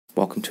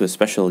welcome to a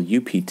special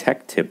UP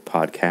Tech Tip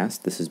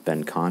podcast. This is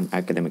Ben Kahn,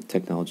 Academic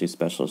Technology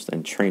Specialist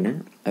and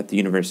Trainer at the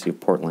University of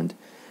Portland.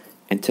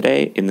 And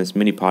today, in this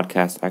mini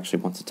podcast, I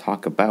actually want to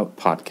talk about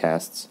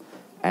podcasts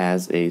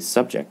as a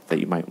subject that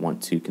you might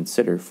want to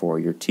consider for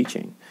your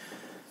teaching.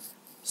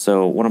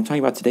 So what I'm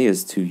talking about today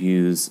is to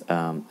use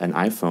an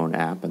iPhone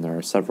app, and there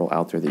are several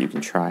out there that you can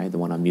try. The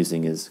one I'm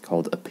using is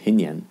called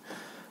Opinion.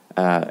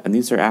 And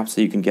these are apps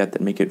that you can get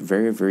that make it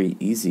very, very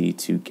easy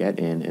to get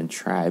in and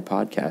try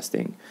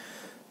podcasting.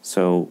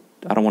 So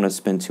I don't want to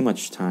spend too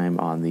much time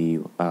on the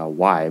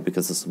why,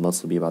 because this will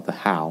mostly be about the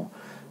how.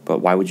 But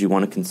why would you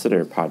want to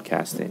consider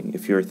podcasting?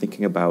 If you're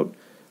thinking about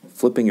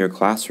flipping your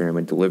classroom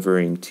and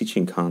delivering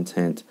teaching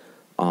content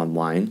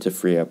online to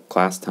free up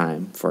class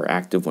time for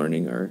active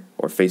learning or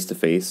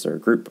face-to-face or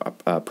group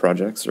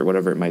projects or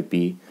whatever it might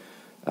be,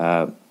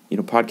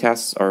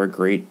 podcasts are a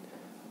great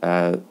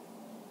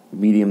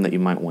medium that you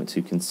might want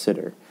to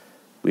consider.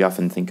 We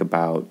often think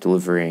about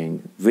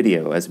delivering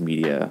video as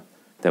media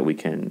that we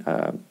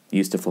can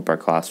use to flip our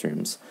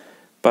classrooms,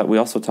 but we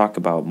also talk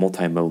about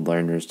multi-mode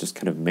learners, just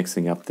kind of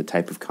mixing up the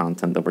type of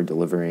content that we're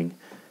delivering.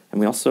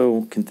 And we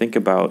also can think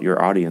about your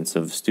audience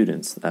of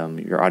students,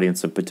 your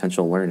audience of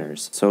potential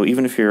learners. So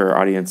even if your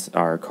audience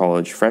are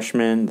college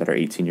freshmen that are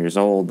 18 years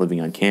old,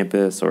 living on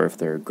campus, or if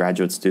they're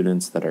graduate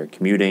students that are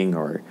commuting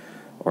or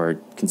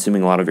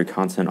consuming a lot of your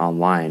content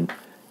online,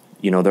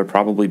 they're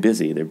probably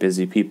busy. They're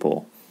busy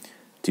people.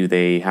 Do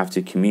they have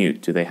to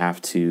commute? Do they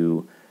have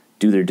to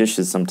do their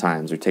dishes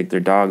sometimes or take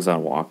their dogs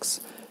on walks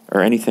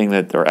or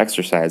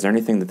exercise or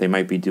anything that they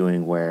might be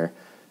doing where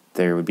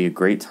there would be a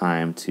great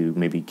time to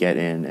maybe get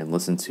in and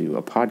listen to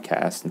a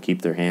podcast and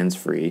keep their hands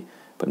free,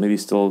 but maybe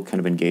still kind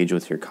of engage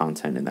with your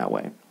content in that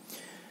way.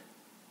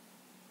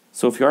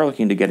 So if you are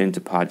looking to get into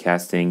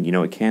podcasting,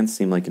 it can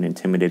seem like an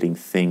intimidating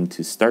thing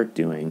to start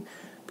doing,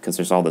 because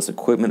there's all this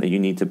equipment that you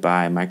need to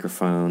buy,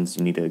 microphones,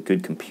 you need a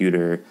good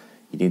computer,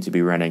 you need to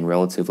be running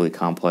relatively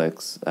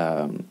complex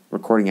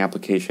recording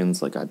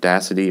applications like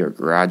Audacity or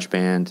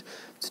GarageBand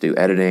to do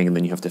editing, and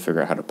then you have to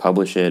figure out how to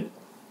publish it.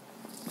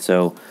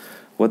 So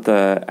what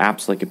the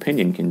apps like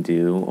Opinion can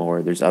do,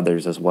 or there's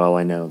others as well,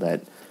 I know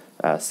that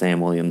Sam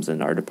Williams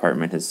in our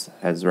department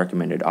has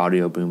recommended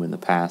Audio Boom in the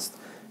past,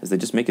 is they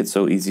just make it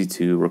so easy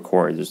to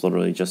record. There's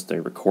literally just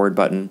a record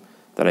button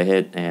that I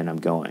hit and I'm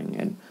going.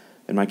 And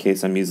in my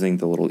case, I'm using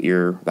the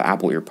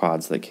Apple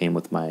EarPods that came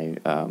with my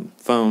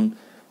phone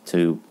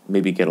to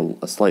maybe get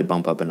a slight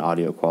bump up in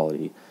audio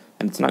quality.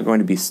 And it's not going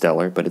to be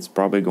stellar, but it's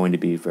probably going to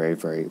be very,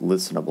 very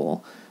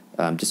listenable,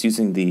 just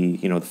using the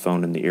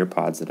phone and the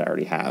EarPods that I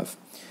already have.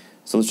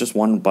 So there's just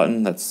one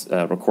button, that's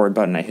a record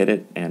button. I hit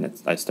it and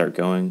I start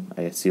going.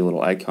 I see a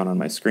little icon on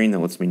my screen that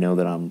lets me know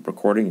that I'm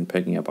recording and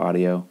picking up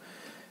audio.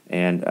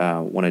 And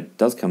when it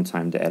does come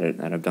time to edit,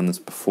 and I've done this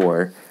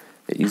before,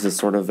 it uses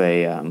sort of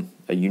a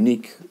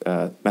unique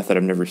method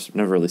I've never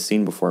really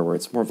seen before, where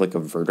it's more of like a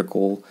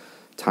vertical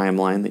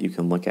timeline that you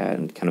can look at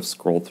and kind of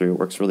scroll through. It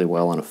works really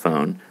well on a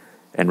phone.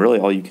 And really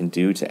all you can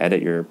do to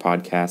edit your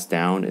podcast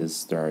down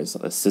is there is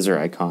a scissor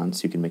icon,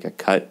 so you can make a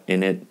cut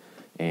in it.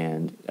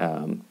 And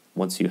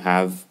once you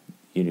have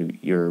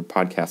your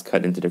podcast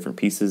cut into different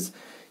pieces,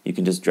 you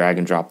can just drag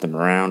and drop them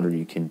around, or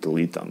you can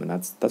delete them. And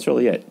that's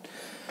really it.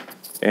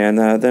 And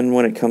then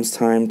when it comes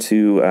time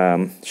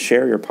to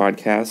share your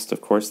podcast, of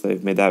course,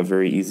 they've made that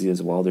very easy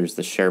as well. There's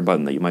the share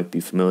button that you might be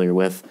familiar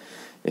with.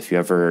 If you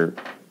ever,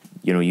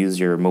 use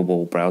your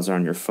mobile browser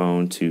on your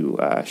phone to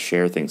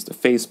share things to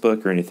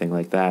Facebook or anything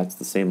like that, it's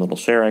the same little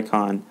share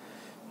icon.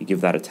 You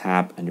give that a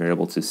tap, and you're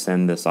able to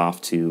send this off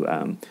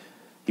to,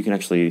 you can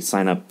actually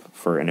sign up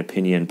for an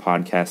Opinion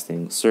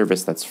podcasting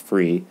service that's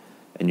free,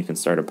 and you can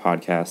start a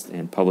podcast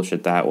and publish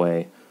it that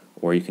way,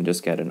 or you can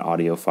just get an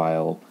audio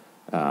file,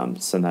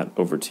 send that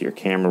over to your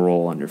camera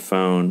roll on your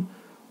phone,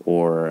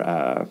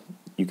 or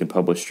you can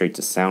publish straight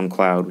to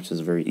SoundCloud, which is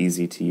very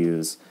easy to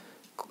use,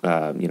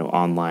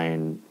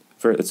 online.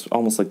 It's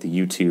almost like the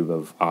YouTube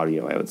of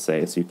audio, I would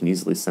say. So you can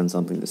easily send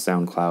something to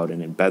SoundCloud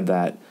and embed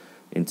that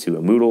into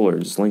a Moodle, or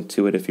just link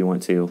to it if you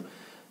want to.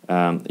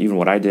 Even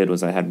what I did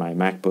was I had my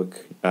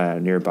MacBook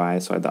nearby,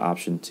 so I had the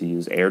option to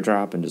use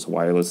AirDrop and just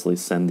wirelessly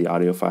send the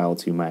audio file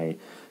to my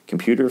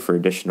computer for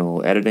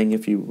additional editing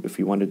if you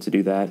wanted to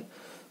do that.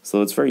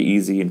 So it's very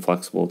easy and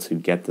flexible to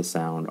get the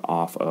sound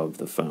off of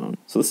the phone.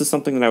 So this is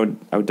something that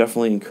I would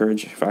definitely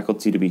encourage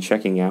faculty to be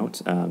checking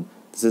out.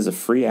 This is a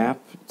free app,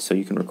 so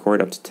you can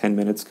record up to 10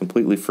 minutes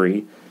completely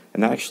free.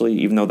 And that actually,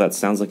 even though that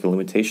sounds like a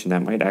limitation,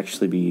 that might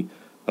actually be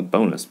a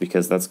bonus,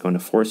 because that's going to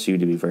force you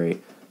to be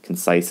very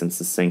concise and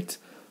succinct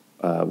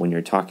when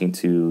you're talking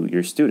to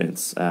your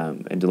students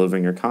and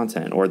delivering your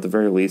content, or at the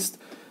very least,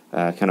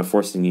 kind of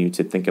forcing you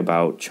to think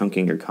about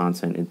chunking your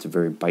content into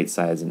very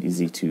bite-sized and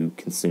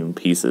easy-to-consume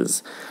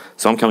pieces.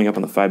 So I'm coming up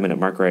on the 5-minute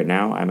mark right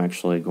now. I'm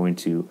actually going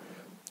to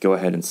go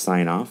ahead and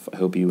sign off. I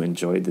hope you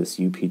enjoyed this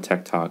UP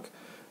Tech Talk,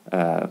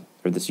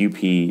 or this UP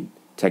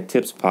Tech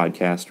Tips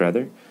podcast,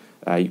 rather.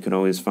 You can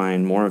always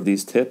find more of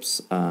these tips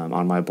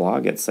on my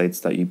blog at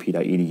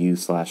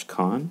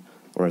sites.up.edu/con,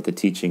 or at the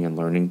Teaching and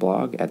Learning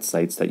blog at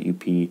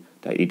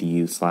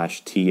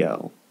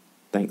sites.up.edu/tl.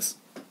 Thanks.